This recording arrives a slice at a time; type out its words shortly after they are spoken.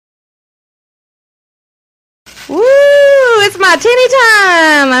Woo! It's Martini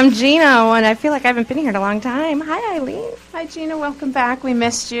time! I'm Gina, and I feel like I haven't been here in a long time. Hi, Eileen. Hi, Gina. Welcome back. We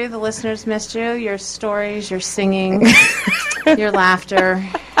missed you. The listeners missed you. Your stories, your singing, your laughter.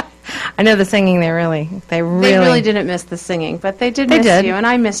 I know the singing, they really They really didn't miss the singing, but they did miss you, and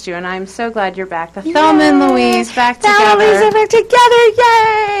I missed you, and I'm so glad you're back. The Thelma and Louise back together. Thelma and Louise are back together,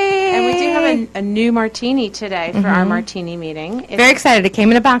 yay! And we do have a new martini today for our Martini meeting. Very excited. It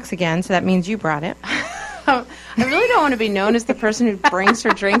came in a box again, so that means you brought it. I really don't want to be known as the person who brings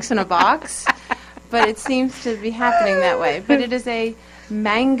her drinks in a box, but it seems to be happening that way. But it is a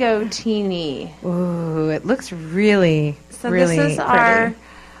mango teeny. Ooh, it looks really, really this is pretty.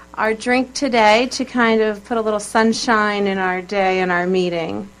 our drink today to kind of put a little sunshine in our day and our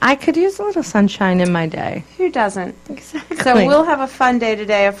meeting. I could use a little sunshine in my day. Who doesn't? Exactly. So we'll have a fun day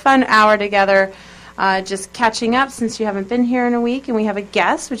today, a fun hour together. Just catching up since you haven't been here in a week, and we have a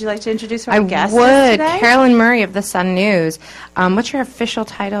guest. Would you like to introduce our guest today? I would. Carolyn Murray of the Sun News. What's your official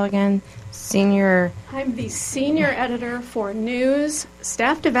title again? Senior... I'm the senior editor for News,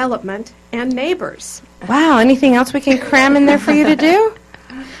 Staff Development, and Neighbors. Wow, anything else we can cram in there for you to do?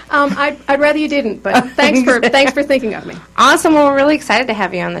 I'd rather you didn't, but thanks for thinking of me. Awesome. Well, we're really excited to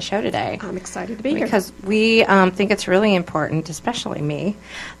have you on the show today. I'm excited to be here. Because we think it's really important, especially me,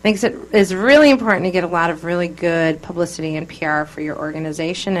 thinks it is really important to get a lot of really good publicity and PR for your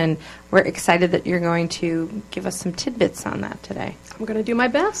organization, and we're excited that you're going to give us some tidbits on that today. I'm going to do my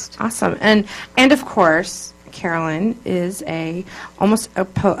best. Awesome. And of course, Carolyn is almost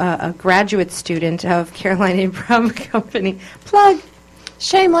a graduate student of Carolina Improv Company. Plug.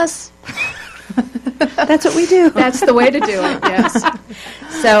 Shameless. That's what we do. That's the way to do it, yes.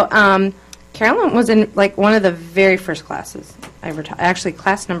 So Carolyn was in one of the very first classes I ever taught. Actually,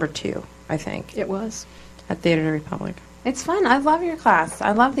 class number 2, I think. It was. At Theater of the Republic. It's fun. I love your class.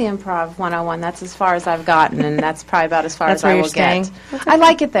 I love the Improv 101. That's as far as I've gotten, and that's probably about as far as I will get. I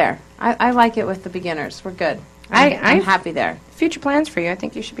like it there. I like it with the beginners. We're good. I'm happy there. Future plans for you. I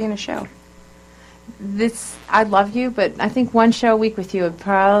think you should be in a show. I love you, but I think one show a week with you would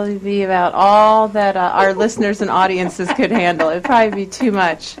probably be about all that our listeners and audiences could handle. It'd probably be too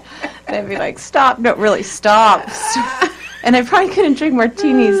much. They'd be like, stop. No, really, stop. And I probably couldn't drink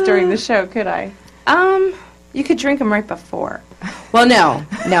martinis during the show, could I? You could drink them right before. Well, no,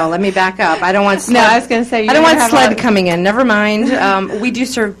 let me back up. I don't want sled. No, I was going to say, I don't want sled coming in. Never mind. We do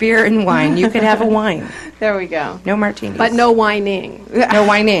serve beer and wine. You could have a wine. There we go. No martinis. But no whining. No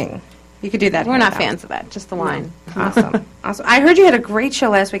whining. You could do that. We're not fans of that, just the wine. Awesome. Awesome. I heard you had a great show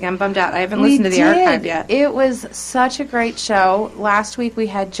last week. I'm bummed out. I haven't listened to the archive yet. It was such a great show. Last week we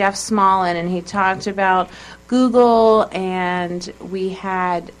had Jeff Small in, and he talked about Google, and we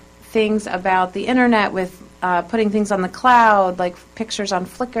had things about the internet with putting things on the cloud, like pictures on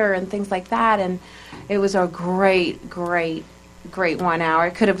Flickr and things like that, and it was a great 1 hour.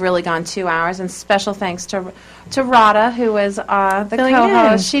 It could have really gone 2 hours, and special thanks to Rada, who was the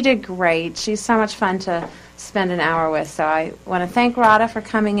co-host. She did great. She's so much fun to spend an hour with, so I want to thank Rada for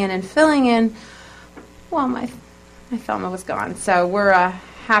coming in and filling in. Well, my Thelma was gone, so we're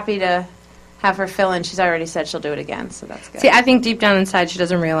happy to have her fill in. She's already said she'll do it again, so that's good. See, I think deep down inside she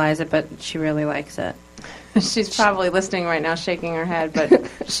doesn't realize it, but she really likes it. She's probably listening right now, shaking her head, but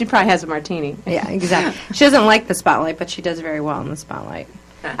she probably has a martini. Yeah, exactly. She doesn't like the spotlight, but she does very well in the spotlight.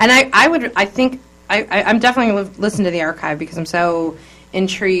 And I'm definitely going to listen to the archive because I'm so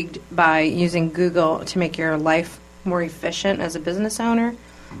intrigued by using Google to make your life more efficient as a business owner.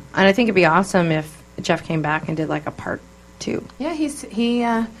 And I think it'd be awesome if Jeff came back and did like a part 2. Yeah, he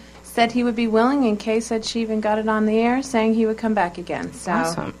said he would be willing, and Kay said she even got it on the air, saying he would come back again. So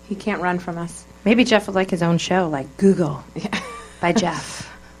awesome. He can't run from us. Maybe Jeff would like his own show, like Google by Jeff.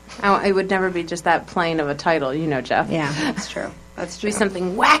 It would never be just that plain of a title, you know, Jeff. Yeah, that's true. That's true. It would be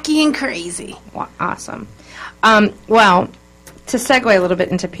something wacky and crazy. Awesome. Well, to segue a little bit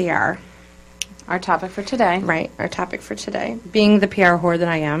into PR. Our topic for today. Right, our topic for today. Being the PR whore that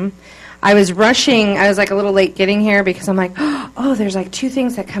I am, I was rushing. I was like a little late getting here because I'm like, oh, there's like 2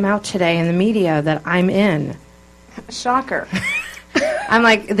 things that come out today in the media that I'm in. Shocker. I'm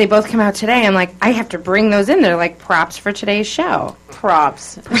like, they both come out today. I'm like, I have to bring those in. They're like props for today's show.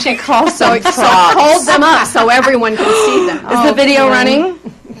 Props. We should call some props. So hold them up so everyone can see them. Is the video running?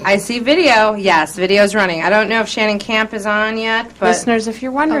 I see video. Yes, video's running. I don't know if Shannon Camp is on yet. But listeners, if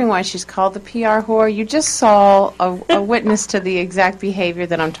you're wondering why she's called the PR whore, you just saw a witness to the exact behavior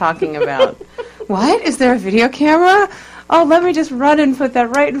that I'm talking about. What? Is there a video camera? Oh, let me just run and put that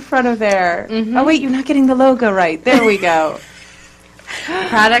right in front of there. Mm-hmm. Oh, wait, you're not getting the logo right. There we go.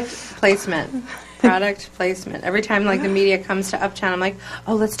 Product placement. Product placement. Every time, like, the media comes to Uptown, I'm like,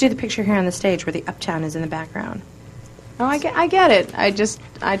 oh, let's do the picture here on the stage where the Uptown is in the background. Oh, I get it. I just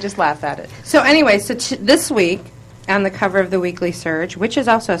laugh at it. So anyway, this week, on the cover of the Weekly Surge, which is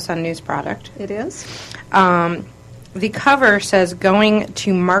also a Sun News product, It is. the cover says, "Going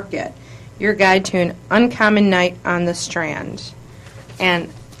to Market, your guide to an uncommon night on the Strand."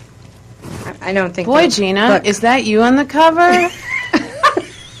 And I don't think... Boy, that- Gina, look, is that you on the cover?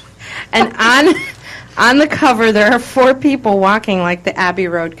 and on the cover, there are 4 people walking like the Abbey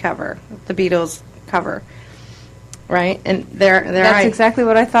Road cover, the Beatles cover. Right? And That's exactly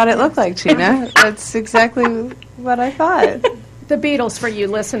what I thought it looked like, Gina. That's exactly what I thought. The Beatles, for you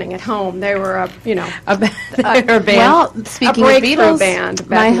listening at home, they were a band. Well, speaking of breakthrough Beatles, band back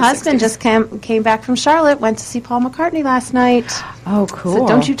my in the husband 60s. just came back from Charlotte, went to see Paul McCartney last night. Oh, cool. So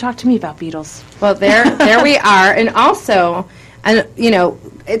don't you talk to me about Beatles. Well, there we are. And also, and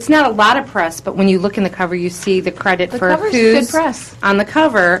it's not a lot of press, but when you look in the cover, you see the credit The for cover's who's good press. on the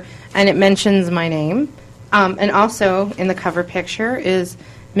cover, and it mentions my name. And also in the cover picture is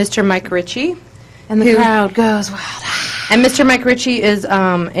Mr. Mike Ritchie. And the Who- crowd goes wild. And Mr. Mike Ritchie is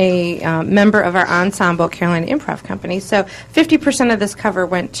a member of our ensemble, Carolina Improv Company. So 50% of this cover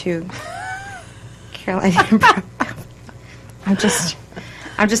went to Carolina Improv Company.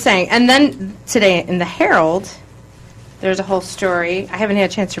 I'm just saying. And then today in the Herald, there's a whole story. I haven't had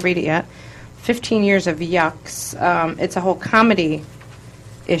a chance to read it yet. 15 years of yucks. It's a whole comedy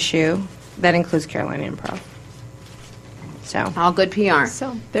issue that includes Carolina Improv. So All good PR.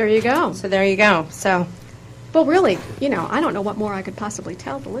 So there you go. there you go. So Well, really, I don't know what more I could possibly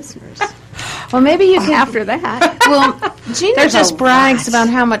tell the listeners Well, maybe you can. after that. Well, Gina There's just a brags lot.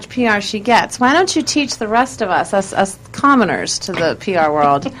 about how much PR she gets. Why don't you teach the rest of us commoners to the PR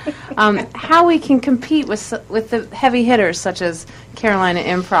world, how we can compete with the heavy hitters such as Carolina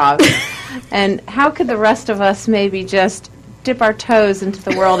Improv, and how could the rest of us maybe just dip our toes into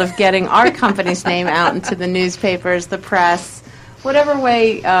the world of getting our company's name out into the newspapers, the press, whatever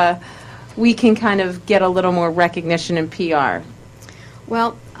way we can kind of get a little more recognition in PR.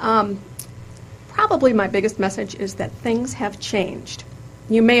 Well, probably my biggest message is that things have changed.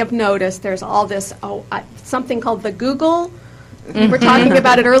 You may have noticed there's all this, something called the Google. We were talking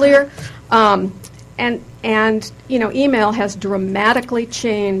about it earlier. And email has dramatically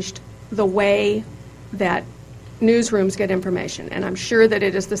changed the way that newsrooms get information. And I'm sure that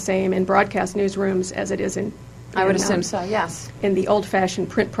it is the same in broadcast newsrooms as it is in I would assume so, yes. in the old-fashioned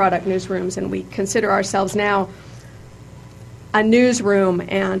print product newsrooms, and we consider ourselves now a newsroom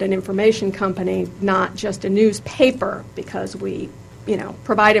and an information company, not just a newspaper, because we,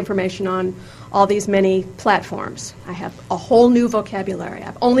 provide information on all these many platforms. I have a whole new vocabulary.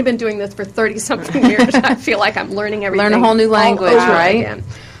 I've only been doing this for 30-something years. I feel like I'm learning everything. Learn a whole new all language, over right?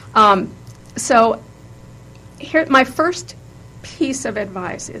 Again. So here, my first piece of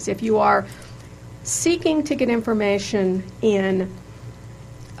advice is if you are seeking to get information in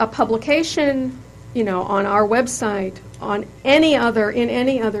a publication, on our website, in any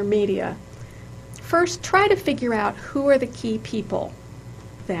other media, first try to figure out who are the key people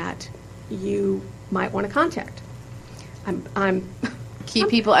that you might want to contact. I'm Key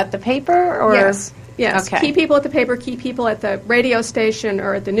people at the paper, or yes. Okay. Key people at the paper, key people at the radio station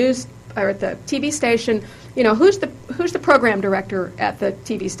or at the news or at the TV station. Who's the program director at the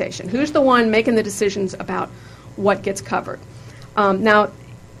TV station? Who's the one making the decisions about what gets covered? Now,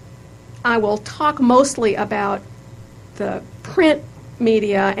 I will talk mostly about the print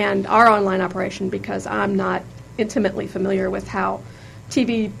media and our online operation because I'm not intimately familiar with how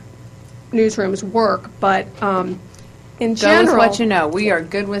TV newsrooms work, but in Go general, with what you know. We are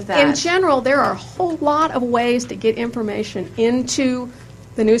good with that. in general, there are a whole lot of ways to get information into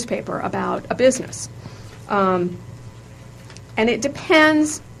the newspaper about a business. And it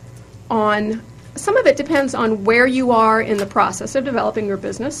depends on, some of it depends on where you are in the process of developing your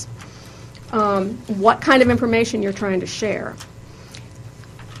business, what kind of information you're trying to share.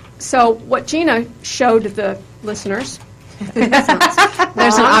 So what Gina showed the listeners, There's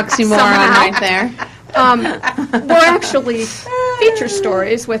an oxymoron right there. were actually feature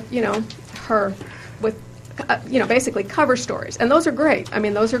stories with, basically cover stories. And those are great. I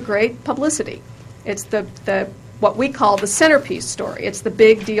mean, those are great publicity. It's the what we call the centerpiece story. It's the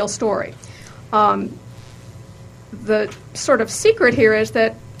big deal story. The sort of secret here is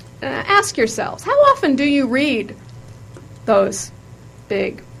that ask yourselves, how often do you read those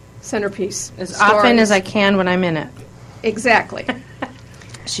big centerpiece as stories? often as I can when I'm in it. Exactly.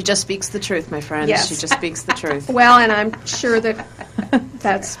 She just speaks the truth, my friends. Yes. She just speaks the truth. Well, and I'm sure that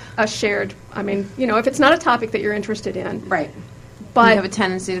that's a shared, if it's not a topic that you're interested in, Right. But you have a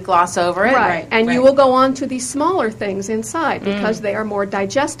tendency to gloss over it. right, and you will go on to the smaller things inside because they are more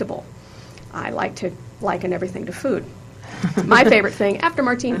digestible. I like to liken everything to food. My favorite thing after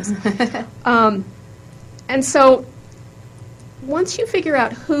martinis. And so once you figure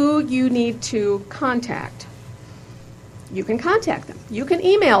out who you need to contact, you can contact them. You can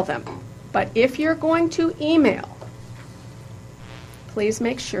email them. But if you're going to email, please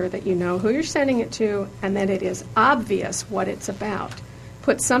make sure that you know who you're sending it to and that it is obvious what it's about.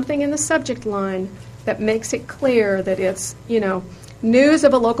 Put something in the subject line that makes it clear that it's, news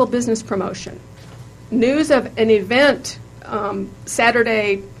of a local business promotion, news of an event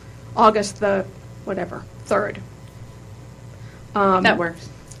Saturday, August the 3rd. That works.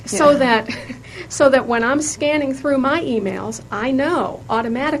 So that when I'm scanning through my emails, I know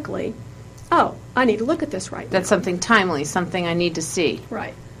automatically, oh, I need to look at this right now. That's something timely, something I need to see.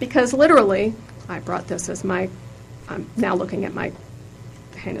 Right. Because literally, I brought this as I'm now looking at my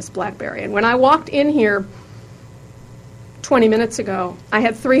heinous BlackBerry. And when I walked in here 20 minutes ago, I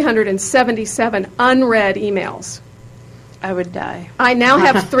had 377 unread emails. I would die. I now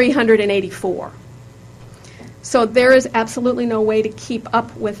have 384. So there is absolutely no way to keep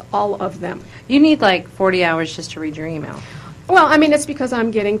up with all of them. You need like 40 hours just to read your email. Well, I mean, it's because I'm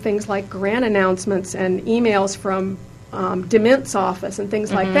getting things like grant announcements and emails from DeMint's office and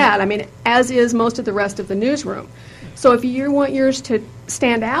things like that. I mean, as is most of the rest of the newsroom. So if you want yours to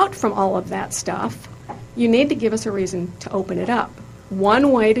stand out from all of that stuff, you need to give us a reason to open it up.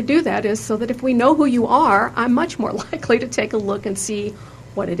 One way to do that is so that if we know who you are, I'm much more likely to take a look and see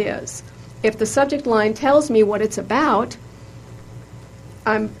what it is. If the subject line tells me what it's about,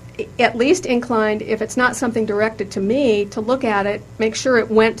 I'm at least inclined, if it's not something directed to me, to look at it, make sure it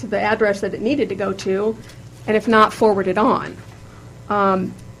went to the address that it needed to go to, and if not, forward it on.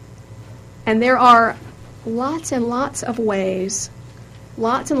 And there are lots and lots of ways,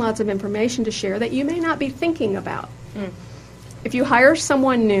 lots and lots of information to share that you may not be thinking about. If you hire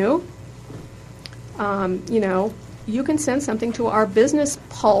someone new, you can send something to our Business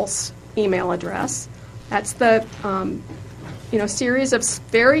Pulse email address. That's the series of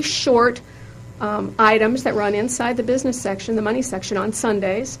very short items that run inside the business section, the money section on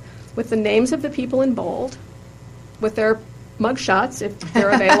Sundays, with the names of the people in bold, with their mugshots if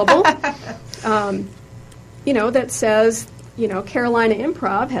they're available. That says, Carolina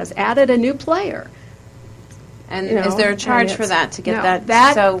Improv has added a new player. And is there a charge for that to get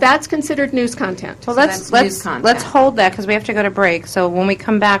that? That's considered news content. Well, that's news content. let's hold that because we have to go to break. So when we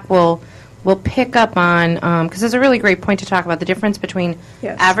come back, we'll pick up on because there's a really great point to talk about the difference between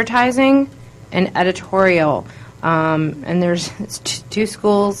advertising and editorial. And there's two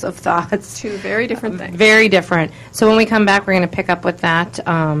schools of thoughts. Two very different things. Very different. So when we come back, we're going to pick up with that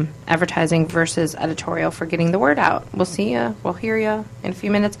advertising versus editorial for getting the word out. We'll see you. We'll hear you in a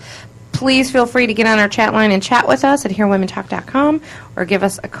few minutes. Please feel free to get on our chat line and chat with us at hearwomentalk.com or give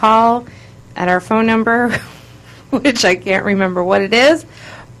us a call at our phone number, which I can't remember what it is,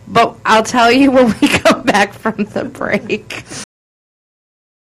 but I'll tell you when we come back from the break. It's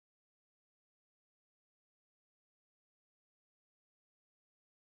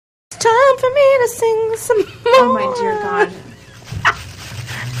time for me to sing some more. Oh, my dear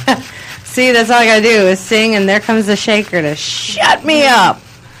God. See, that's all I got to do is sing, and there comes the shaker to shut me up.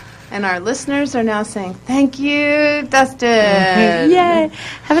 And our listeners are now saying, thank you, Dustin. Yay.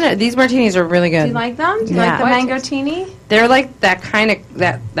 These martinis are really good. Do you like them? Do you like the mango-tini? They're like that kind of,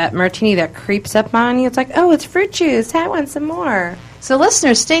 that martini that creeps up on you. It's like, oh, it's fruit juice. I want some more. So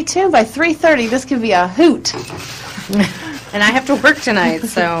listeners, stay tuned. By 3:30, this could be a hoot. And I have to work tonight,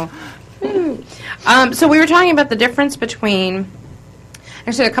 so. So we were talking about the difference between,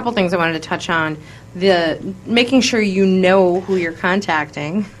 actually a couple things I wanted to touch on. The making sure you know who you're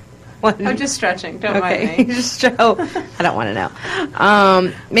contacting. I'm just stretching. Don't mind me. Just I don't want to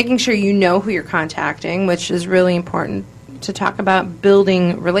know. Making sure you know who you're contacting, which is really important to talk about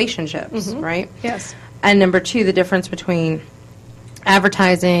building relationships, right? Yes. And number two, the difference between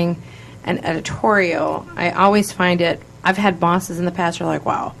advertising and editorial. I always find it, I've had bosses in the past who are like,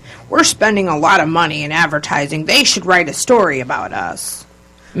 wow, we're spending a lot of money in advertising. They should write a story about us.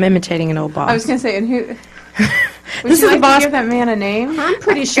 I'm imitating an old boss. I was going to say, and who... Would This you is like a boss. to give that man a name? I'm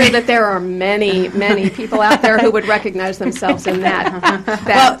pretty sure that there are many, many people out there who would recognize themselves in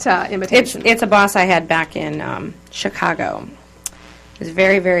that imitation. It's a boss I had back in Chicago. He was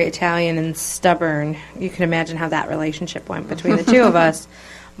very, very Italian and stubborn. You can imagine how that relationship went between the two of us.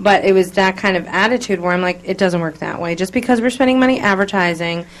 But it was that kind of attitude where I'm like, it doesn't work that way. Just because we're spending money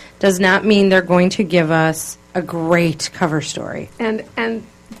advertising does not mean they're going to give us a great cover story. And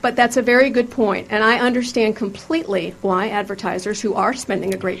But that's a very good point, and I understand completely why advertisers who are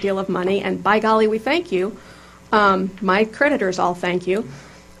spending a great deal of money, and by golly, we thank you, my creditors all thank you,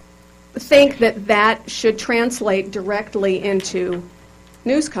 think that that should translate directly into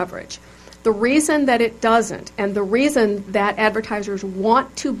news coverage. The reason that it doesn't, and the reason that advertisers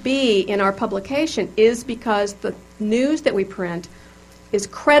want to be in our publication, is because the news that we print is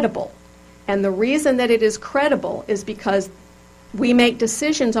credible. And the reason that it is credible is because we make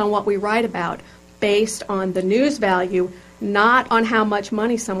decisions on what we write about based on the news value, not on how much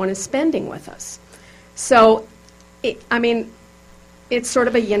money someone is spending with us. So, it's sort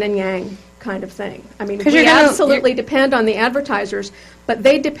of a yin and yang kind of thing. I mean, we absolutely depend on the advertisers, but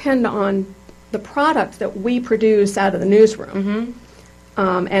they depend on the product that we produce out of the newsroom.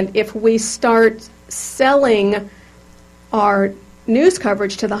 And if we start selling our news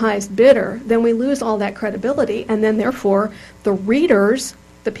coverage to the highest bidder, then we lose all that credibility, and then therefore the readers,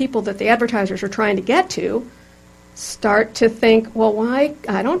 the people that the advertisers are trying to get to, start to think, well, why?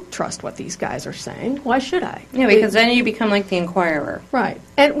 I don't trust what these guys are saying. Why should I? Yeah, because then you become like the Inquirer. Right.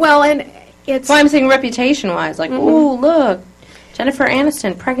 And it's... Well, I'm saying reputation-wise, like, ooh, look, Jennifer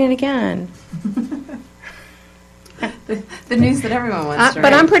Aniston, pregnant again. The news that everyone wants to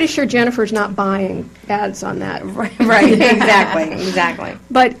But read. I'm pretty sure Jennifer's not buying ads on that. Right, exactly.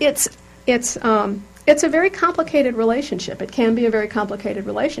 But it's a very complicated relationship. It can be a very complicated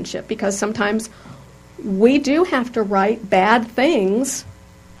relationship because sometimes we do have to write bad things,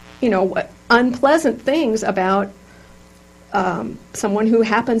 unpleasant things about someone who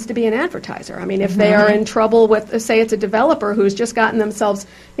happens to be an advertiser. I mean, if they are in trouble with, say, it's a developer who's just gotten themselves,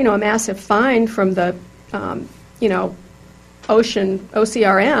 a massive fine from the,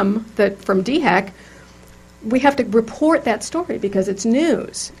 OCRM from DHEC, we have to report that story because it's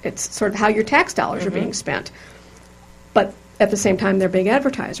news. It's sort of how your tax dollars are being spent. But at the same time, they're big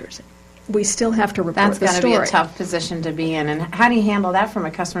advertisers. We still have to report the story. That's got to be a tough position to be in. And how do you handle that from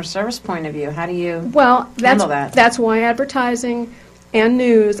a customer service point of view? How do you handle that? That's why advertising and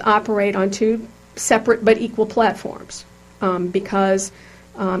news operate on two separate but equal platforms, because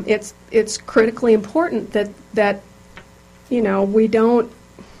it's critically important that we don't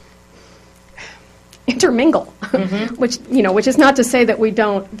intermingle, which is not to say that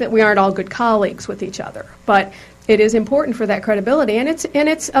we aren't all good colleagues with each other, but it is important for that credibility, and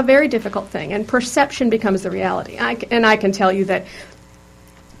it's a very difficult thing, and perception becomes the reality. I can tell you that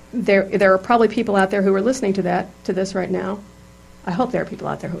there are probably people out there who are listening to this right now. I hope there are people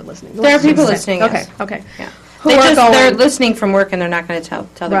out there who are listening. There are people listening. Yes. Okay. Yeah. They're listening from work, and they're not going to tell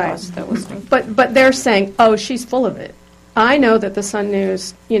their boss they're listening. But they're saying, oh, she's full of it. I know that the Sun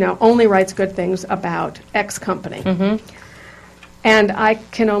News, only writes good things about X company. And I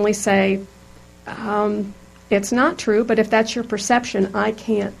can only say, it's not true, but if that's your perception, I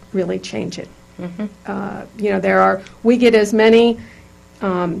can't really change it. We get as many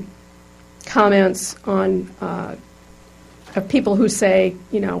comments on of people who say,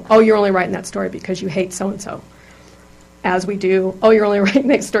 oh, you're only writing that story because you hate so-and-so, as we do, oh, you're only writing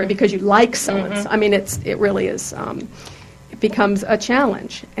that story because you like so-and-so. I mean, it really is, it becomes a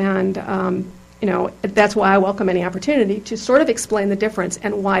challenge. And, that's why I welcome any opportunity to sort of explain the difference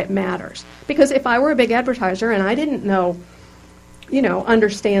and why it matters. Because if I were a big advertiser and I didn't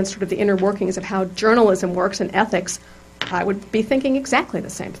understand sort of the inner workings of how journalism works and ethics, I would be thinking exactly the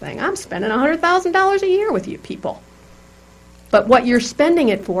same thing. I'm spending $100,000 a year with you people. But what you're spending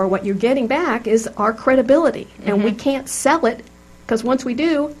it for, what you're getting back, is our credibility. And we can't sell it, because once we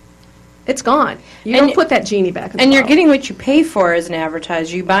do, it's gone. You don't put that genie back in the bottle. And you're getting what you pay for as an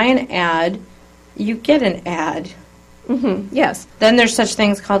advertiser. You buy an ad, you get an ad. Yes. Then there's such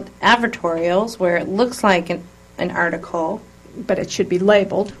things called advertorials, where it looks like an article. But it should be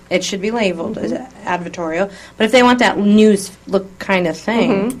labeled. It should be labeled as advertorial. But if they want that news look kind of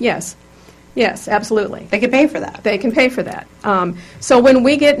thing... Yes, absolutely. They can pay for that. They can pay for that. So when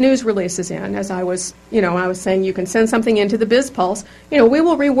we get news releases in, as I was saying, you can send something into the Biz Pulse. We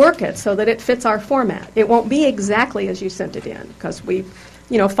will rework it so that it fits our format. It won't be exactly as you sent it in, because we,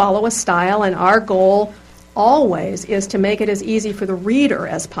 follow a style, and our goal always is to make it as easy for the reader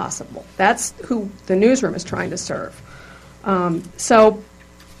as possible. That's who the newsroom is trying to serve.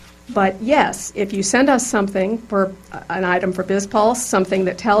 But yes, if you send us something for an item for BizPulse, something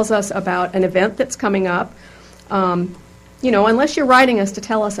that tells us about an event that's coming up, unless you're writing us to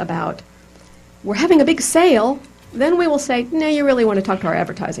tell us about, we're having a big sale, then we will say, no, you really want to talk to our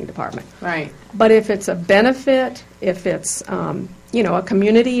advertising department. Right. But if it's a benefit, if it's, a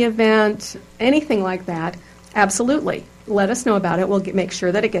community event, anything like that, absolutely. Let us know about it. We'll make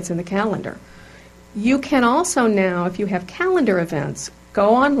sure that it gets in the calendar. You can also now, if you have calendar events,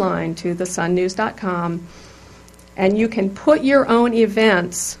 go online to thesunnews.com, and you can put your own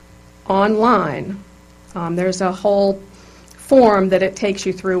events online. There's a whole form that it takes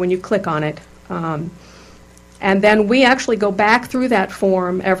you through when you click on it. And then we actually go back through that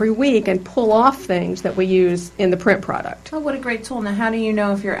form every week and pull off things that we use in the print product. Oh, what a great tool. Now, how do you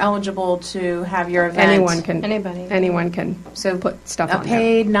know if you're eligible to have your event? Anyone can so put stuff a on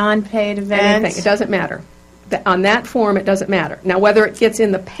paid, non-paid event? Anything. It doesn't matter. On that form, it doesn't matter. Now, whether it gets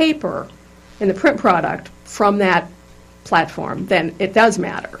in the paper, in the print product, from that platform, then it does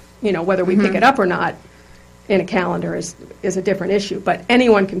matter. You know, whether we pick it up or not in a calendar is a different issue. But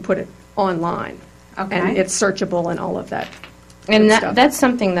anyone can put it online. Okay. And it's searchable and all of that. And stuff. that's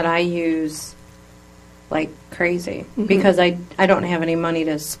something that I use like crazy because I don't have any money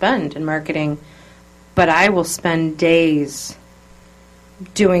to spend in marketing, but I will spend days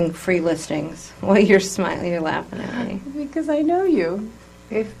doing free listings. Well, you're smiling, you're laughing at me. Because I know you.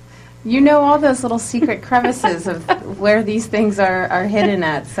 If you know all those little secret crevices of where these things are hidden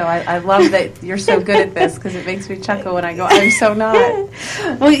at. So I love that you're so good at this because it makes me chuckle when I go, I'm so not.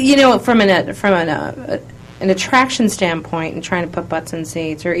 Well, you know, from an attraction standpoint and trying to put butts in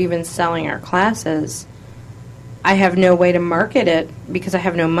seats or even selling our classes, I have no way to market it because I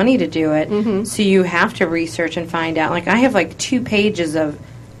have no money to do it. So you have to research and find out. Like, I have like 2 pages of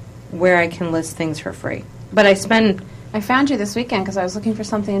where I can list things for free. But I found you this weekend because I was looking for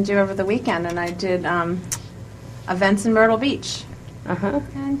something to do over the weekend, and I did events in Myrtle Beach.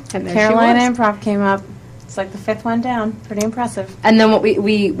 And there Carolina she was. Improv came up. It's like the 5th one down. Pretty impressive. And then what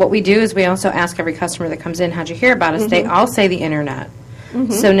we do is we also ask every customer that comes in, how'd you hear about us? They all say the internet.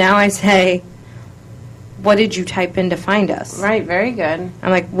 So now I say, what did you type in to find us? Right, very good.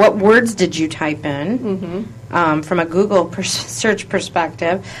 I'm like, what words did you type in from a Google search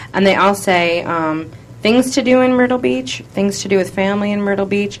perspective? And they all say things to do in Myrtle Beach, things to do with family in Myrtle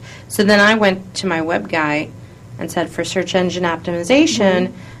Beach. So then I went to my web guy and said, for search engine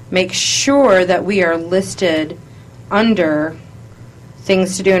optimization, make sure that we are listed under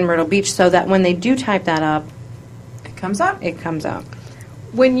things to do in Myrtle Beach so that when they do type that up, It comes up. it comes up.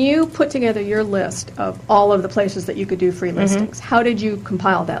 When you put together your list of all of the places that you could do free listings, how did you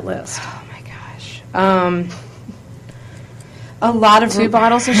compile that list? Oh my gosh. A lot of 2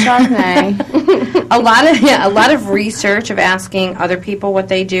 bottles of Chardonnay. a lot of research of asking other people what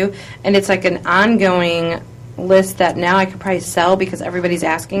they do, and it's like an ongoing list that now I could probably sell because everybody's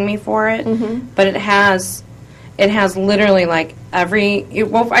asking me for it. But it has literally like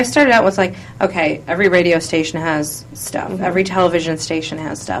I started out with like, okay, every radio station has stuff, every television station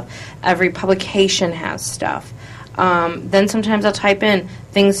has stuff, every publication has stuff. Then sometimes I'll type in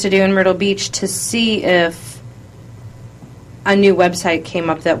things to do in Myrtle Beach to see if a new website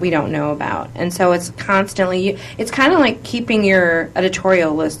came up that we don't know about. And so it's constantly, it's kind of like keeping your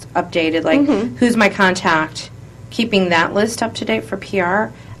editorial list updated, like who's my contact, keeping that list up to date for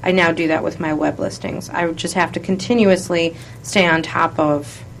PR. I now do that with my web listings. I just have to continuously stay on top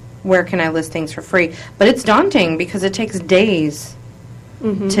of where can I list things for free. But it's daunting because it takes days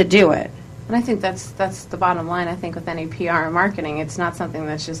to do it. And I think that's the bottom line. I think with any PR and marketing, it's not something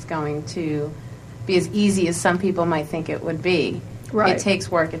that's just going to be as easy as some people might think it would be. Right. It takes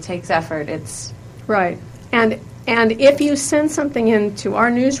work. It takes effort. It's Right. And if you send something into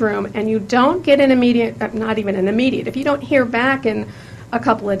our newsroom and you don't get an immediate, not even an immediate, if you don't hear back in a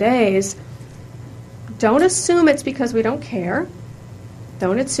couple of days, don't assume it's because we don't care.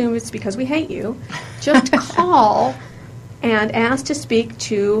 Don't assume it's because we hate you. Just call and ask to speak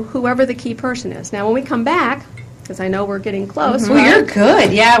to whoever the key person is. Now, when we come back, because I know we're getting close. Well, you're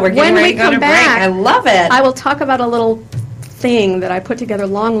good. Yeah, we're getting ready to go to break. I love it. I will talk about a little thing that I put together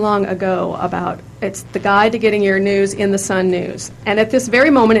long ago about, it's the guide to getting your news in the Sun News. And at this very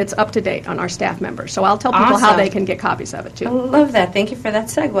moment, it's up to date on our staff members. So I'll tell people how they can get copies of it, too. I love that. Thank you for that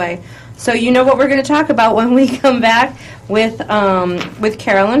segue. So you know what we're going to talk about when we come back with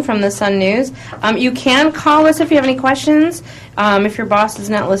Carolyn from the Sun News. You can call us if you have any questions. If your boss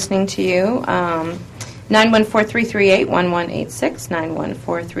is not listening to you, 914-338-1186,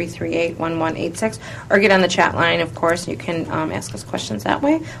 914-338-1186, or get on the chat line, of course. You can ask us questions that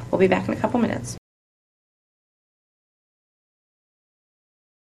way. We'll be back in a couple minutes.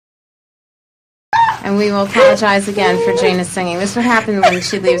 And we will apologize again for Jana's singing. This is what happens when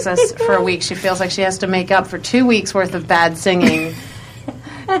she leaves us for a week. She feels like she has to make up for 2 weeks' worth of bad singing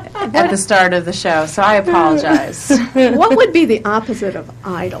at the start of the show. So I apologize. What would be the opposite of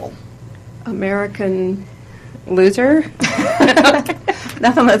idle? American loser?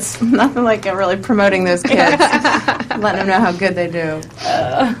 Nothing like really promoting those kids, letting them know how good they do.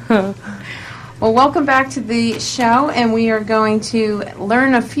 Well, welcome back to the show, and we are going to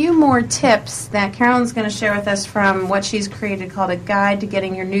learn a few more tips that Carolyn's going to share with us from what she's created called A Guide to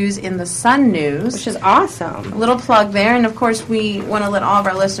Getting Your News in the Sun News. Which is awesome. A little plug there, and of course we want to let all of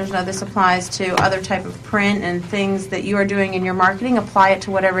our listeners know this applies to other type of print and things that you are doing in your marketing. Apply it to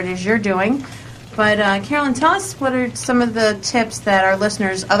whatever it is you're doing. But Carolyn, tell us what are some of the tips that our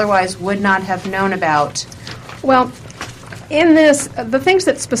listeners otherwise would not have known about. Well, in this, the things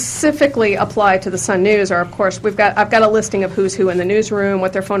that specifically apply to the Sun News are, of course, I've got a listing of who's who in the newsroom,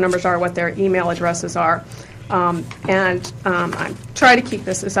 what their phone numbers are, what their email addresses are, and I try to keep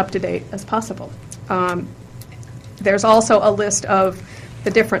this as up to date as possible. There's also a list of the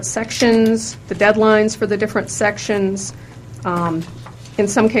different sections, the deadlines for the different sections, in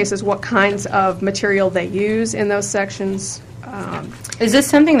some cases what kinds of material they use in those sections. Is this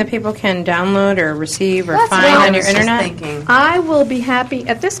something that people can download or receive or find on your internet? Thinking. I will be happy.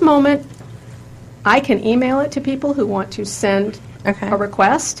 At this moment, I can email it to people who want to send a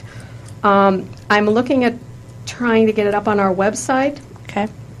request. I'm looking at trying to get it up on our website. Okay.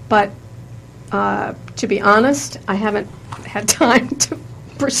 But to be honest, I haven't had time to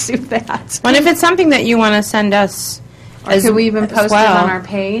pursue that. Well, if it's something that you want to send us, Or could we even post well, it on our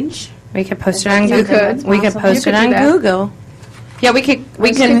page? We could post it on You Google. could. We could post You it could on do that. Google. Yeah, we can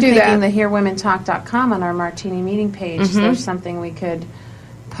do that. The hearwomentalk.com on our Martini Meeting page. There's something we could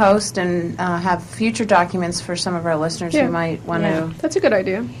post and have future documents for some of our listeners Yeah. who might want to. That's a good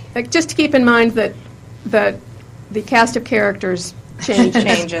idea. Like, just to keep in mind that the cast of characters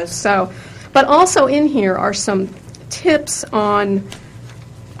changes. So, but also in here are some tips on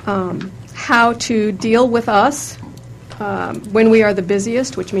how to deal with us when we are the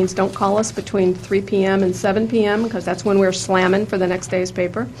busiest, which means don't call us between 3 p.m. and 7 p.m. because that's when we're slamming for the next day's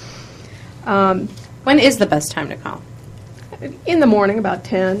paper. When is the best time to call? In the morning, about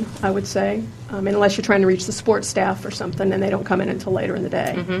 10, I would say, unless you're trying to reach the sports staff or something, and they don't come in until later in the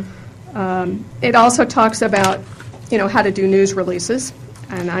day. It also talks about, how to do news releases,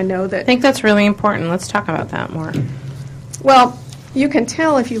 and I know that... I think that's really important. Let's talk about that more. Well, you can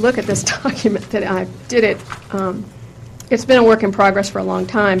tell if you look at this document that I did it. It's been a work in progress for a long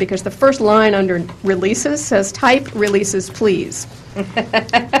time because the first line under releases says, type releases, please.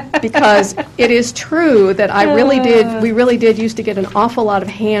 Because it is true that we really did used to get an awful lot of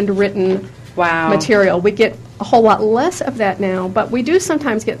handwritten material. We get a whole lot less of that now, but we do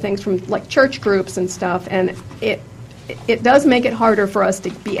sometimes get things from like church groups and stuff, and it does make it harder for us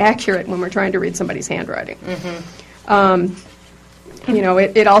to be accurate when we're trying to read somebody's handwriting.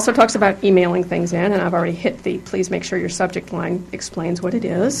 It also talks about emailing things in, and I've already hit the please make sure your subject line explains what it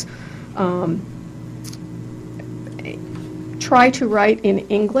is. Try to write in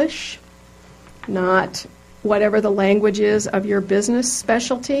English, not whatever the language is of your business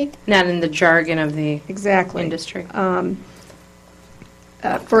specialty. Not in the jargon of the Exactly. industry.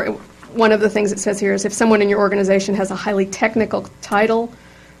 For one of the things it says here is if someone in your organization has a highly technical title,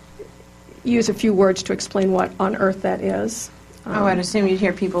 use a few words to explain what on earth that is. I'd assume you'd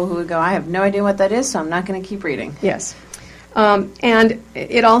hear people who would go, I have no idea what that is, so I'm not going to keep reading. Yes. And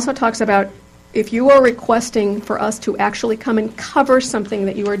it also talks about if you are requesting for us to actually come and cover something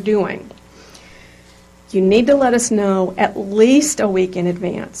that you are doing, you need to let us know at least a week in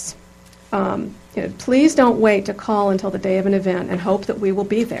advance. Please don't wait to call until the day of an event and hope that we will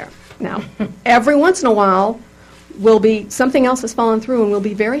be there. Now, every once in a while, something else has fallen through and we'll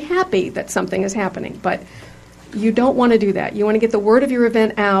be very happy that something is happening. But you don't want to do that. You want to get the word of your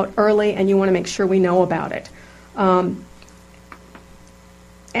event out early, and you want to make sure we know about it. And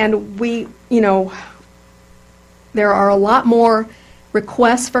there are a lot more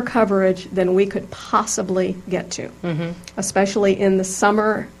requests for coverage than we could possibly get to, especially in the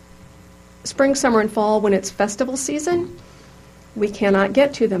spring, summer, and fall when it's festival season. We cannot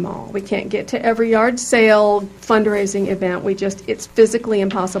get to them all. We can't get to every yard sale fundraising event. It's physically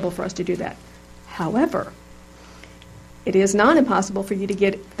impossible for us to do that. However, it is not impossible for you to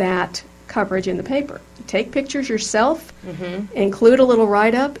get that coverage in the paper. Take pictures yourself, include a little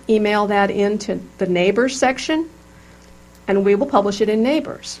write-up, email that into the Neighbors section, and we will publish it in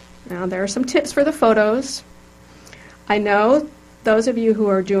Neighbors. Now, there are some tips for the photos. I know those of you who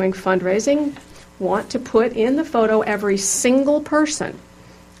are doing fundraising want to put in the photo every single person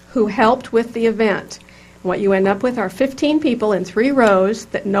who helped with the event. What you end up with are 15 people in 3 rows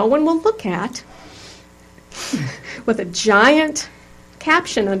that no one will look at with a giant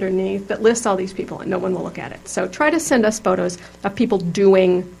caption underneath that lists all these people, and no one will look at it. So try to send us photos of people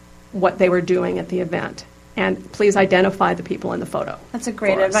doing what they were doing at the event, and please identify the people in the photo. That's a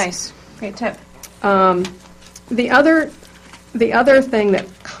great advice. Great tip. The other thing that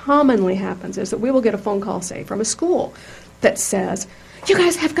commonly happens is that we will get a phone call, say, from a school that says, you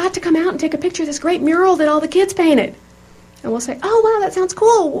guys have got to come out and take a picture of this great mural that all the kids painted. And we'll say, oh, wow, that sounds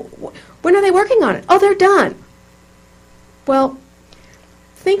cool. When are they working on it? Oh, they're done. Well,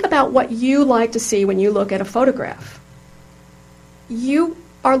 think about what you like to see when you look at a photograph. You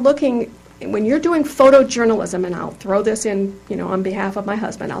are looking, when you're doing photojournalism, and I'll throw this in, on behalf of my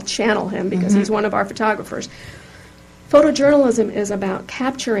husband, I'll channel him because he's one of our photographers. Photojournalism is about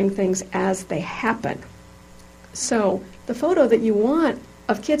capturing things as they happen. So the photo that you want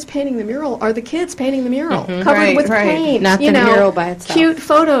of kids painting the mural are the kids painting the mural, covered with paint. Not the mural by itself. Cute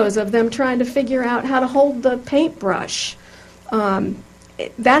photos of them trying to figure out how to hold the paintbrush.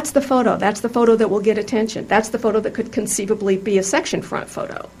 That's the photo. That's the photo that will get attention. That's the photo that could conceivably be a section front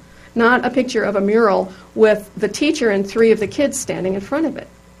photo, not a picture of a mural with the teacher and 3 of the kids standing in front of it.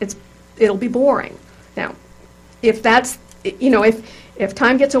 It'll be boring. Now, if that's, if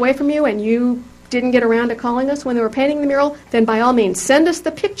time gets away from you and you didn't get around to calling us when they were painting the mural, then by all means, send us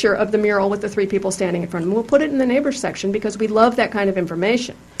the picture of the mural with the 3 people standing in front of them. We'll put it in the neighbors section because we love that kind of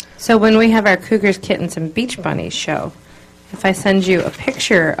information. So when we have our Cougars, Kittens, and Beach Bunnies show, if I send you a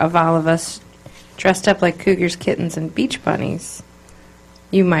picture of all of us dressed up like Cougars, Kittens, and Beach Bunnies,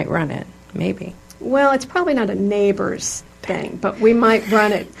 you might run it, maybe. Well, it's probably not a neighbors thing, but we might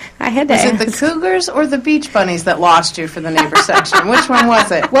run it. I had to Was ask. it the Cougars or the Beach Bunnies that lost you for the neighbor section? Which one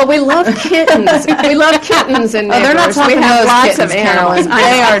was it? Well, we love kittens. We love kittens and neighbors. They're not talking we have those lots kittens, of animals. Carolyn.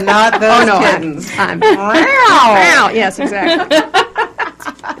 They are not those kittens. Wow. Yes, exactly.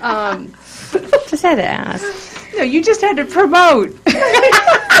 Just had to ask. No, you just had to promote.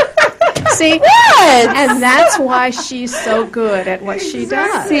 See? What? And that's why she's so good at what she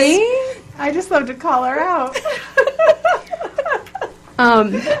does. See? I just love to call her out.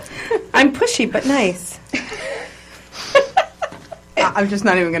 I'm pushy, but nice. I'm just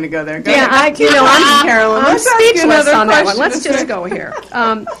not even going to go there. Go Yeah, ahead. I'm Carolyn. I'm Let's ask you speechless another on that one. question. Let's just go here.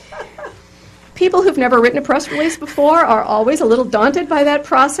 People who've never written a press release before are always a little daunted by that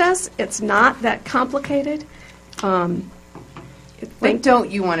process. It's not that complicated. What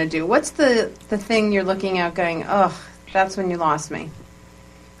don't you want to do? What's the thing you're looking at going, oh, that's when you lost me?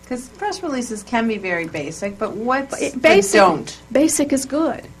 Because press releases can be very basic, but what's the don't? Basic is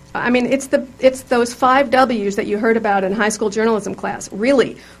good. I mean, it's those 5 W's that you heard about in high school journalism class.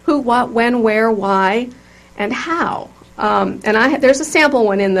 Really, who, what, when, where, why, and how. And there's a sample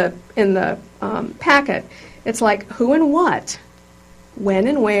one in the packet. It's like who and what, when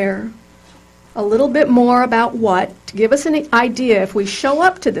and where, a little bit more about what, to give us an idea if we show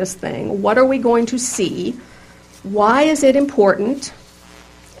up to this thing, what are we going to see, why is it important,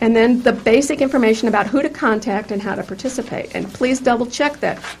 and then the basic information about who to contact and how to participate. And please double check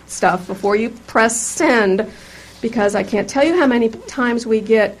that stuff before you press send, because I can't tell you how many times we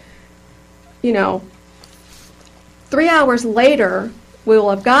get, 3 hours later, we will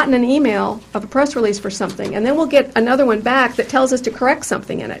have gotten an email of a press release for something, and then we'll get another one back that tells us to correct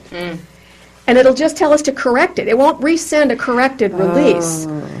something in it. And it'll just tell us to correct it. It won't resend a corrected release.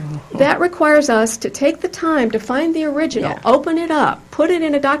 That requires us to take the time to find the original, open it up, put it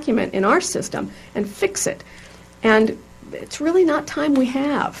in a document in our system, and fix it. And it's really not time we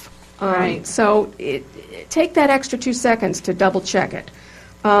have. Right. So take that extra 2 seconds to double check it.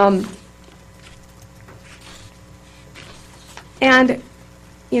 And,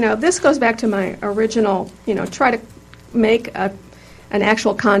 this goes back to my original, try to make an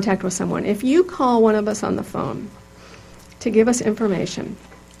actual contact with someone. If you call one of us on the phone to give us information,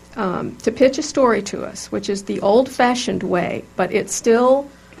 to pitch a story to us, which is the old-fashioned way, but it still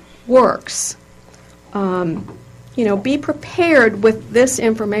works, be prepared with this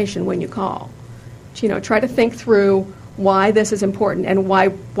information when you call. Try to think through why this is important and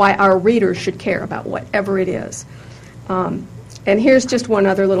why our readers should care about whatever it is. And here's just one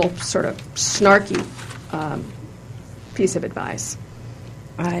other little sort of snarky piece of advice.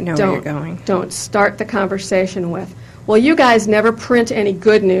 I know where you're going. Don't start the conversation with, well, you guys never print any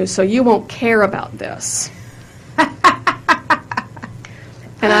good news, so you won't care about this. And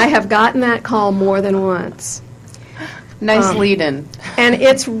I have gotten that call more than once. Nice lead-in. And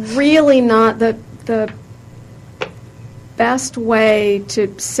it's really not the best way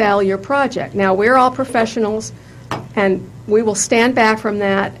to sell your project. Now, we're all professionals, and we will stand back from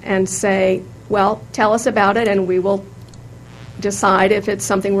that and say, well, tell us about it, and we will decide if it's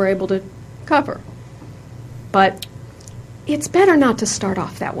something we're able to cover. But it's better not to start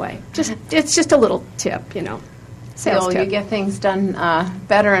off that way. It's just a little tip, sales tip. You get things done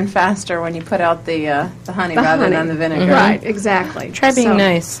better and faster when you put out the honey rather than the vinegar. Right, exactly. Try being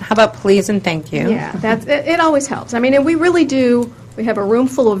nice. How about please and thank you? Yeah, it always helps. I mean, and we really do We have a room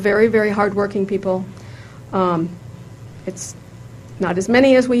full of very, very hardworking people. It's not as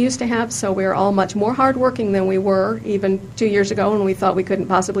many as we used to have, so we're all much more hardworking than we were even 2 years ago when we thought we couldn't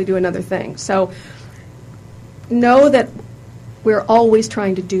possibly do another thing. So know that we're always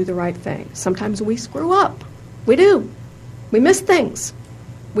trying to do the right thing. Sometimes we screw up. We do. We miss things.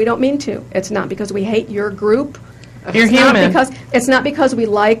 We don't mean to. It's not because we hate your group. You're human. It's not because we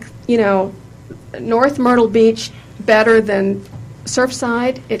like, North Myrtle Beach better than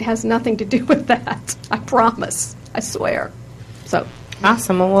Surfside. It has nothing to do with that. I promise. I swear. So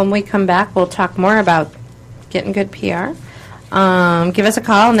Awesome. Well, when we come back, we'll talk more about getting good PR. Give us a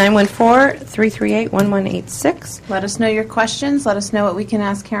call, 914-338-1186. Let us know your questions. Let us know what we can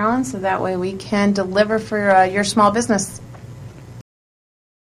ask Carolyn, so that way we can deliver for your small business.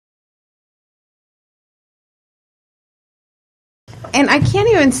 And I can't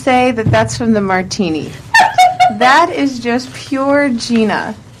even say that that's from the Martini. That is just pure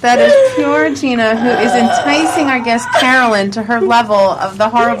Gina. That is pure Gina, who is enticing our guest Carolyn to her level of the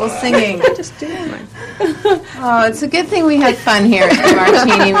horrible singing. just do it. Oh, it's a good thing we had fun here at the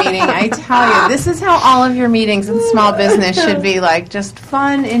Martini Meeting. I tell you, this is how all of your meetings in small business should be like, just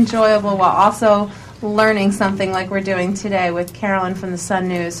fun, enjoyable, while also learning something like we're doing today with Carolyn from the Sun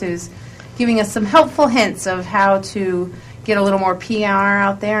News, who's giving us some helpful hints of how to get a little more PR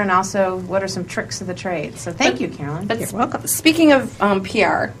out there, and also what are some tricks of the trade. So thank you, Carolyn. You're welcome. Speaking of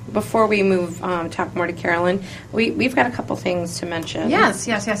PR, before we move, talk more to Carolyn, we've got a couple things to mention. Yes.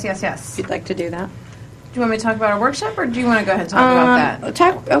 If you'd like to do that. Do you want me to talk about our workshop, or do you want to go ahead and talk about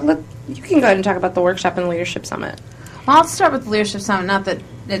that? You can go ahead and talk about the workshop and the Leadership Summit. Well, I'll start with the Leadership Summit, not that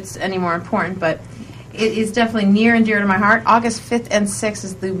it's any more important, but it is definitely near and dear to my heart. August 5th and 6th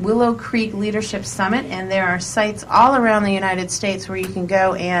is the Willow Creek Leadership Summit, and there are sites all around the United States where you can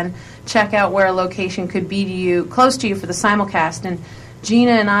go and check out where a location could be to you, close to you, for the simulcast. And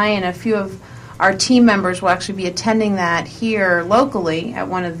Gina and I and a few of our team members will actually be attending that here locally at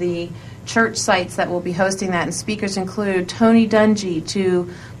one of the church sites that will be hosting that, and speakers include Tony Dungy,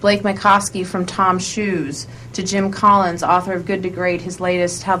 to Blake McCoskey from Tom's Shoes, to Jim Collins, author of Good to Great, his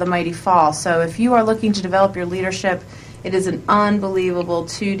latest How the Mighty Fall. So if you are looking to develop your leadership, it is an unbelievable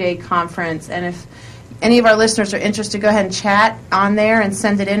 2-day conference, and if any of our listeners are interested, go ahead and chat on there and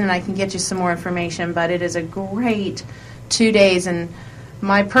send it in, and I can get you some more information. But it is a great 2 days, and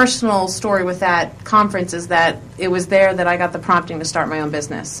my personal story with that conference is that it was there that I got the prompting to start my own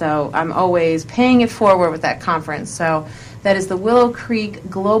business. So I'm always paying it forward with that conference. So that is the Willow Creek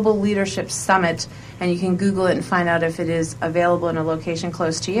Global Leadership Summit, and you can Google it and find out if it is available in a location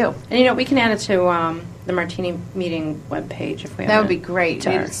close to you. And we can add it to the Martini Meeting webpage if we. That would be great.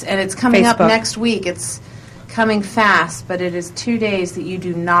 It's coming up next week. It's coming fast, but it is 2 days that you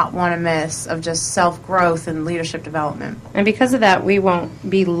do not want to miss of just self-growth and leadership development. And because of that, we won't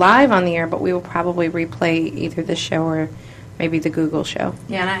be live on the air, but we will probably replay either this show or maybe the Google show.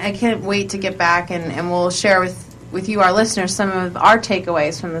 Yeah, and I can't wait to get back, and we'll share with you, our listeners, some of our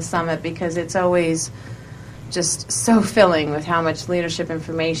takeaways from the summit, because it's always just so filling with how much leadership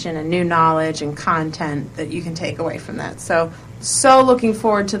information and new knowledge and content that you can take away from that. So looking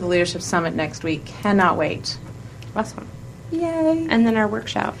forward to the Leadership Summit next week. Cannot wait. Awesome. Yay. And then our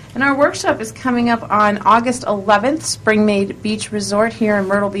workshop. And our workshop is coming up on August 11th, Springmaid Beach Resort here in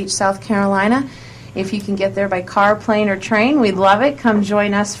Myrtle Beach, South Carolina. If you can get there by car, plane, or train, we'd love it. Come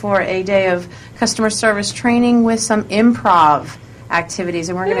join us for a day of customer service training with some improv activities.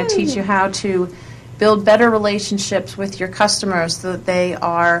 And we're going to teach you how to build better relationships with your customers so that they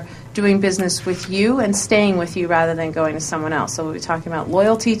are doing business with you and staying with you rather than going to someone else. So we'll be talking about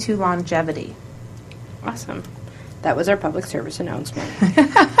loyalty to longevity. Awesome. That was our public service announcement.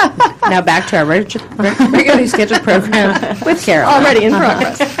 Now back to our regularly scheduled program with Carol. Already in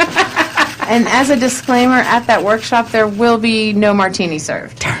progress. And as a disclaimer, at that workshop, there will be no martini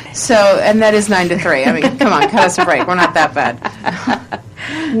served. Darn it. So, and that is 9 to 3. I mean, come on, cut us a break. We're not that bad.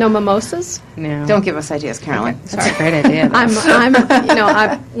 No mimosas? No. Don't give us ideas, Carolyn. That's a great idea.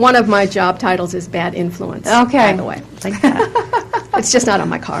 One of my job titles is bad influence. Okay. By the way, Like that. it's just not on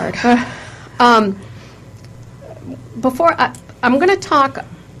my card. I'm going to talk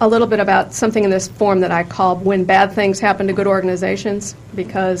a little bit about something in this form that I call when bad things happen to good organizations,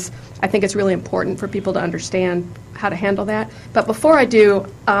 because I think it's really important for people to understand how to handle that. But before I do,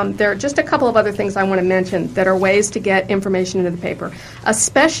 there are just a couple of other things I want to mention that are ways to get information into the paper,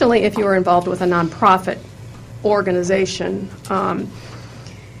 especially if you are involved with a nonprofit organization.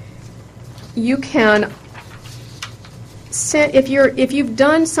 You can send, if you've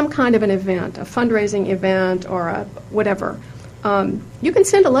done some kind of an event, a fundraising event or a whatever, you can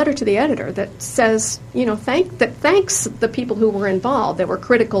send a letter to the editor that says, thanks the people who were involved, that were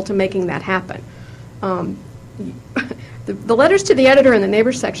critical to making that happen. The letters to the editor in the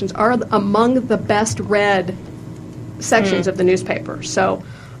neighbors sections are among the best read sections of the newspaper. So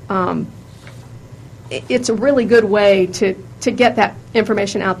it's a really good way to get that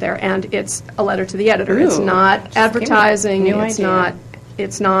information out there, and it's a letter to the editor. Ooh, it's not advertising. idea.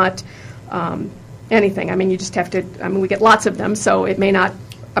 It's not anything. I mean, you just have to. I mean, we get lots of them, so it may not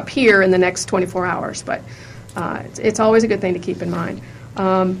appear in the next 24 hours, but it's always a good thing to keep in mind.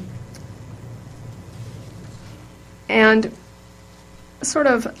 And sort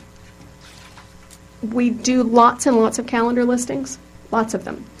of, we do lots and lots of calendar listings, lots of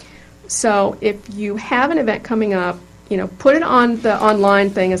them. So if you have an event coming up, put it on the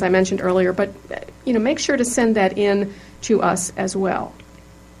online thing, as I mentioned earlier, but, make sure to send that in to us as well,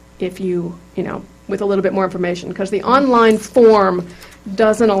 if you, with a little bit more information, because the online form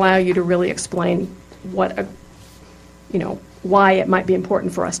doesn't allow you to really explain what, why it might be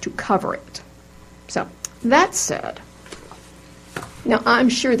important for us to cover it. So, that said, now I'm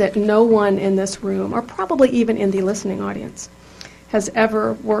sure that no one in this room, or probably even in the listening audience, has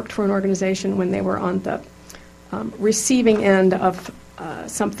ever worked for an organization when they were on the receiving end of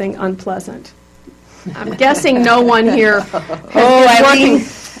something unpleasant. I'm guessing no one here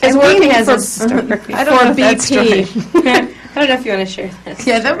is working has for, a story. I don't know if that's BP. I don't know if you want to share that.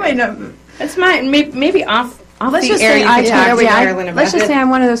 Yeah, that might not. That's mine. Maybe off Let's the just air say you can talk to Ireland about let's just it. say I'm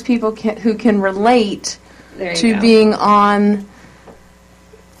one of those people who can relate There you to go. being on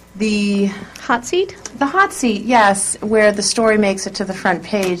the hot seat. hot seat, yes, where the story makes it to the front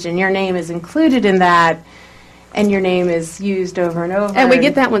page and your name is included in that, and your name is used over and over. And we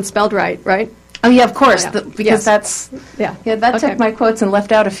get that one spelled right? Oh yeah, of course, Oh, yeah. because Yes. that's Yeah. that Okay. took my quotes and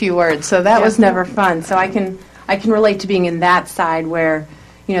left out a few words, so that Yeah. was never fun. So I can relate to being in that side where.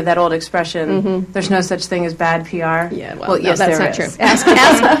 That old expression, there's no such thing as bad PR. Yeah, well, no, yes, that's there not is. true.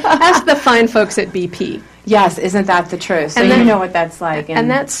 Ask the fine folks at BP. Yes, isn't that the truth? So And you then- know what that's like. And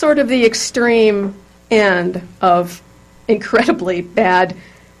that's sort of the extreme end of incredibly bad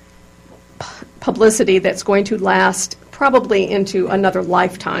publicity that's going to last probably into another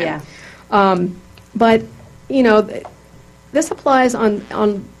lifetime. Yeah. But, this applies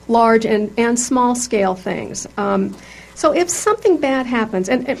on large and small scale things. So if something bad happens,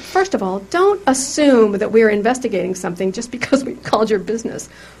 and first of all, don't assume that we're investigating something just because we called your business.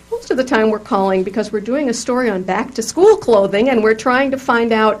 Most of the time we're calling because we're doing a story on back-to-school clothing and we're trying to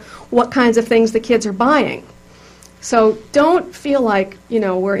find out what kinds of things the kids are buying. So don't feel like,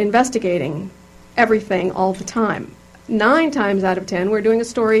 we're investigating everything all the time. 9 times out of 10, we're doing a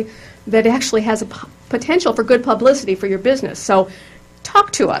story that actually has a potential for good publicity for your business. So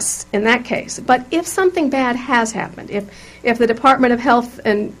talk to us in that case. But if something bad has happened, if the Department of Health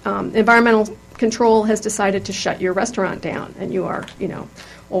and Environmental Control has decided to shut your restaurant down, and you are,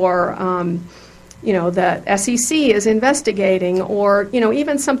 or the SEC is investigating, or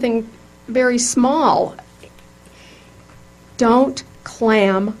even something very small, don't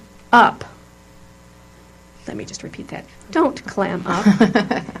clam up. Let me just repeat that. Don't clam up.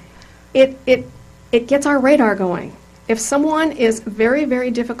 It gets our radar going. If someone is very,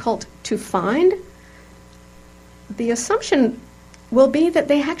 very difficult to find, the assumption will be that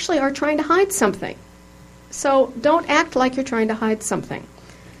they actually are trying to hide something. So don't act like you're trying to hide something.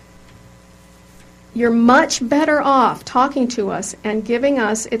 You're much better off talking to us and giving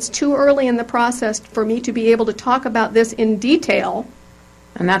us, it's too early in the process for me to be able to talk about this in detail,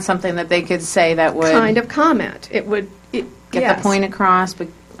 And that's something that they could say that would kind of comment. It would get yes. the point across, but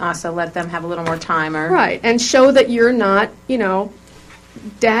also let them have a little more time. Right, and show that you're not,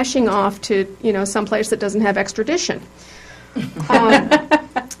 dashing off to, someplace that doesn't have extradition.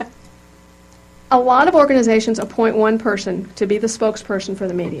 A lot of organizations appoint one person to be the spokesperson for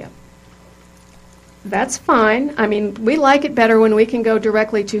the media. That's fine. I mean, we like it better when we can go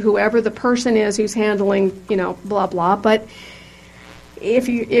directly to whoever the person is who's handling, blah, blah. But if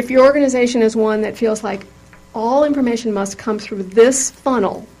your organization is one that feels like all information must come through this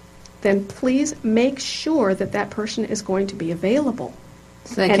funnel, then please make sure that that person is going to be available.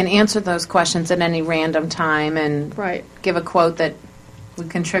 So they And- can answer those questions at any random time and Right, give a quote that would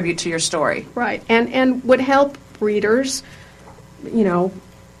contribute to your story. right. And would help readers,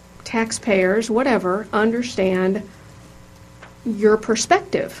 taxpayers, whatever, understand your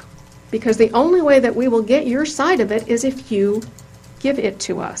perspective. Because the only way that we will get your side of it is if you give it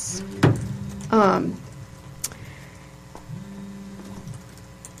to us.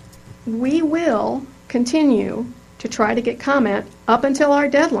 We will continue to try to get comment up until our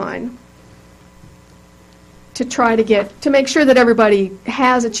deadline. to try to make sure that everybody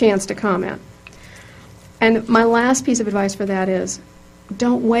has a chance to comment. And my last piece of advice for that is,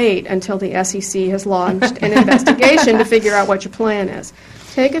 don't wait until the SEC has launched an investigation to figure out what your plan is.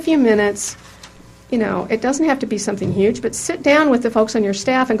 Take a few minutes. It doesn't have to be something huge, but sit down with the folks on your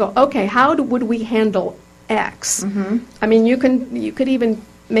staff and go, okay, how would we handle X? Mm-hmm. I mean, you could even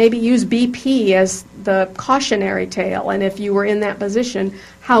maybe use BP as the cautionary tale, and if you were in that position,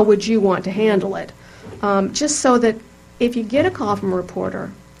 how would you want to handle it? Just so that if you get a call from a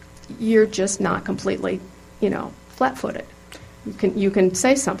reporter, you're just not completely, flat-footed. You can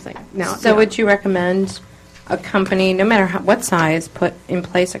say something. Now, so would you recommend a company, no matter what size, put in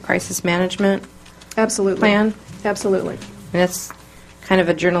place a crisis management absolutely plan? Absolutely. And that's kind of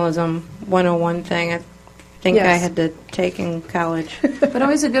a journalism 101 thing I think I had to take in college. But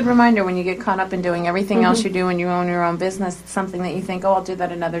always a good reminder when you get caught up in doing everything else you do when you own your own business, it's something that you think, I'll do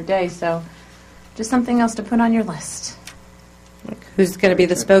that another day. So just something else to put on your list. Like who's going to be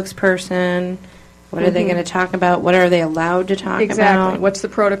the spokesperson? What are they going to talk about? What are they allowed to talk Exactly. about? What's the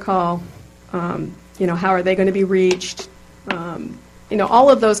protocol? How are they going to be reached? All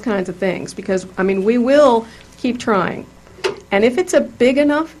of those kinds of things. Because, we will keep trying. And if it's a big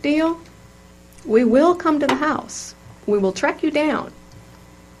enough deal, we will come to the house. We will track you down.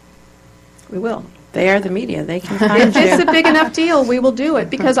 We will. They are the media. They can find If it's a big enough deal, we will do it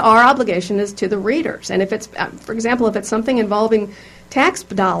because our obligation is to the readers. And if it's, for example, if it's something involving tax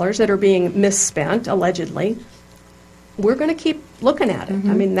dollars that are being misspent, allegedly, we're going to keep looking at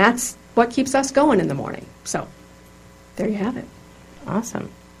it. That's what keeps us going in the morning. So, there you have it. Awesome.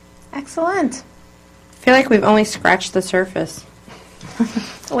 Excellent. I feel like we've only scratched the surface.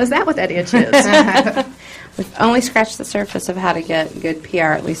 Well, is that what that itch is? We've only scratched the surface of how to get good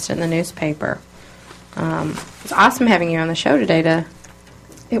PR, at least in the newspaper. It's awesome having you on the show today to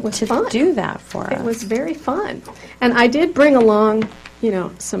fun. do that for us. It was very fun. And I did bring along,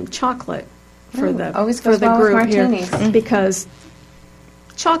 some chocolate for the group here because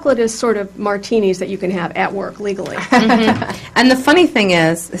chocolate is sort of martinis that you can have at work legally. And the funny thing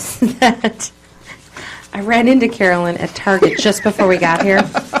is that I ran into Carolyn at Target just before we got here.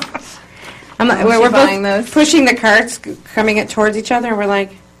 We're both those? pushing the carts, coming towards each other, and we're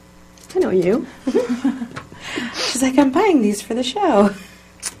like, I know you. she's like, I'm buying these for the show.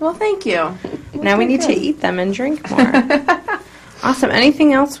 Well, thank you. Now we need to eat them and drink more. Awesome.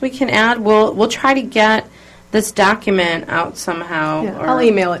 Anything else we can add? We'll try to get this document out somehow. Yeah, I'll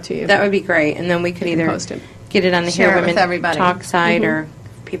email it to you. That would be great. And then we could either post it. get it on the Share Here it with Women everybody. Talk site or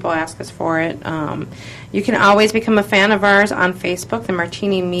if people ask us for it. You can always become a fan of ours on Facebook, the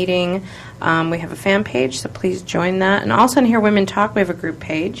Martini Meeting. We have a fan page, so please join that. And also on Here Women Talk, we have a group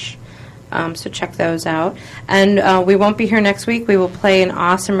page. So check those out. And we won't be here next week. We will play an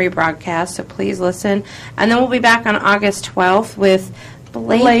awesome rebroadcast, so please listen. And then we'll be back on August 12th with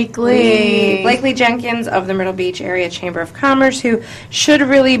Blakely Jenkins of the Myrtle Beach Area Chamber of Commerce, who should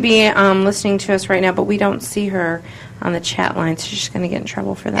really be listening to us right now, but we don't see her on the chat line, so she's going to get in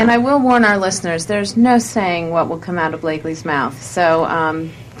trouble for that. And I will warn our listeners, there's no saying what will come out of Blakely's mouth.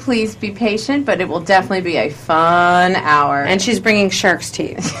 So please be patient, but it will definitely be a fun hour. And she's bringing shark's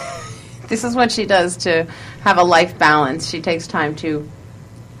teeth. This is what she does to have a life balance. She takes time to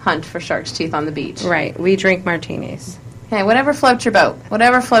hunt for shark's teeth on the beach. Right. We drink martinis. Okay, whatever floats your boat.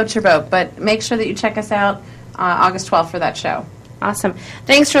 Whatever floats your boat. But make sure that you check us out August 12th for that show. Awesome.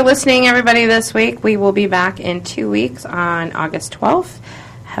 Thanks for listening, everybody, this week. We will be back in 2 weeks on August 12th.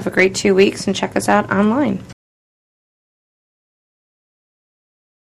 Have a great 2 weeks and check us out online.